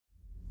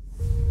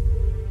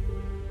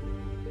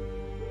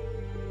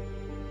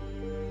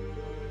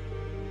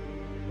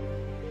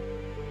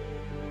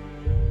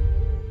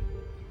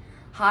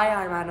Hi,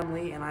 I'm Adam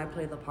Lee, and I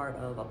play the part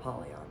of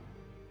Apollyon.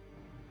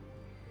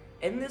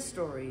 In this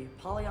story,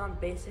 Apollyon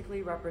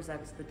basically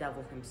represents the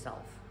devil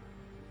himself.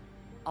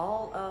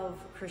 All of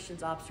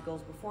Christian's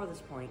obstacles before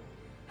this point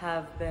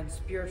have been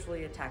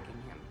spiritually attacking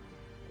him,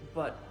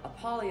 but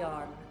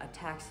Apollyon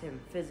attacks him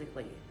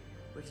physically,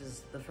 which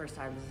is the first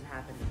time this has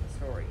happened in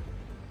the story.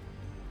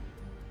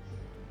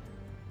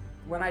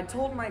 When I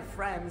told my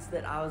friends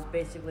that I was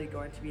basically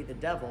going to be the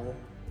devil,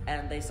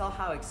 and they saw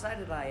how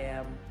excited I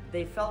am,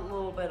 they felt a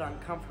little bit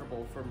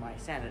uncomfortable for my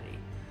sanity.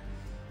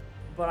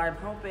 But I'm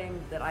hoping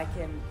that I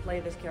can play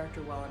this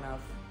character well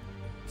enough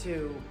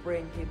to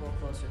bring people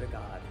closer to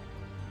God.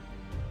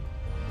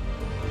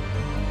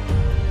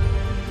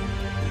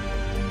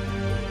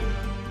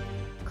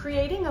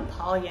 Creating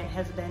Apollyon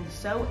has been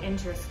so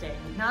interesting,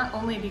 not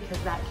only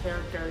because that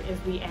character is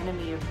the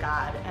enemy of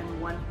God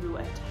and one who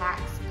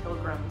attacks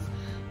pilgrims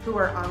who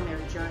are on their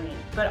journey,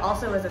 but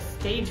also as a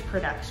stage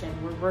production,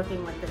 we're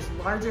working with this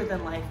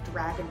larger-than-life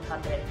dragon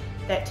puppet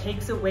that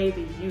takes away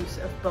the use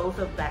of both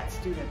of that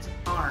student's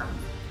arms.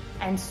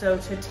 And so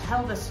to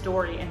tell the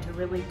story and to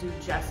really do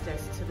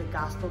justice to the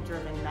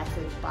gospel-driven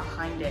message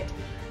behind it,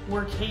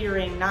 we're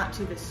catering not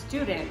to the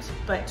student,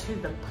 but to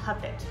the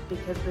puppet,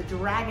 because the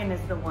dragon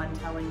is the one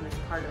telling this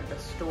part of the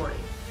story.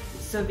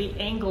 So the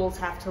angles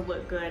have to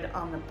look good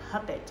on the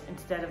puppet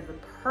instead of the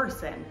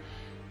person,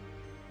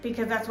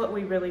 because that's what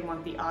we really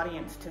want the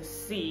audience to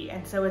see.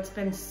 And so it's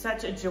been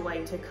such a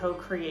joy to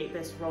co-create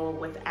this role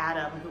with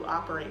Adam, who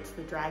operates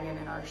the dragon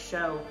in our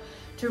show,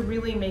 to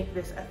really make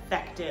this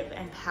effective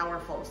and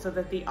powerful so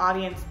that the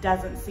audience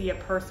doesn't see a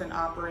person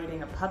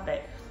operating a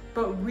puppet,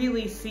 but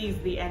really sees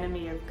the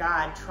enemy of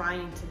God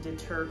trying to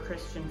deter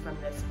Christian from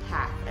this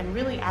path, and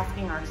really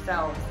asking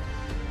ourselves,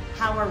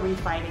 how are we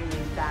fighting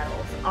these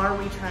battles? Are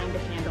we trying to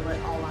handle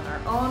it all on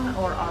our own,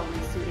 or are we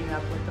suiting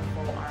up with the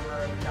full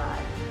armor of God?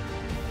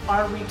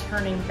 Are we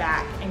turning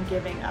back and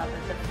giving up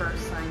at the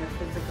first sign of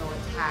physical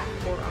attack,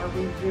 or are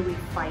we really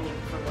fighting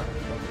for what we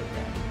believe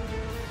in?